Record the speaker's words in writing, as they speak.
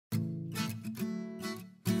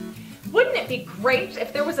Wouldn't it be great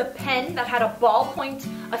if there was a pen that had a ballpoint,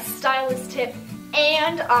 a stylus tip,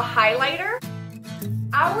 and a highlighter?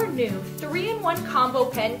 Our new 3-in-1 combo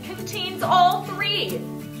pen contains all three.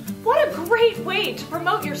 What a great way to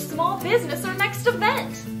promote your small business or next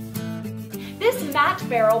event! This matte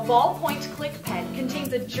barrel ballpoint click pen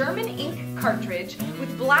contains a German ink cartridge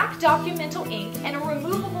with black documental ink and a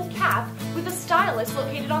removable cap with a stylus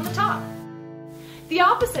located on the top. The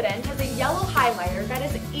opposite end has a yellow highlighter that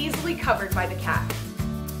is easily covered by the cap.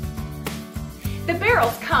 The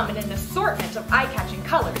barrels come in an assortment of eye-catching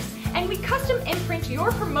colors, and we custom imprint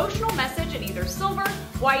your promotional message in either silver,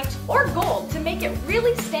 white, or gold to make it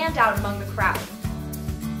really stand out among the crowd.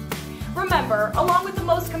 Remember, along with the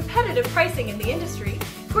most competitive pricing in the industry,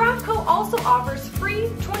 Graphco also offers free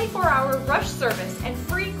 24-hour rush service and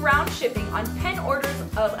free ground shipping on pen orders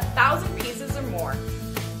of 1,000 pieces or more.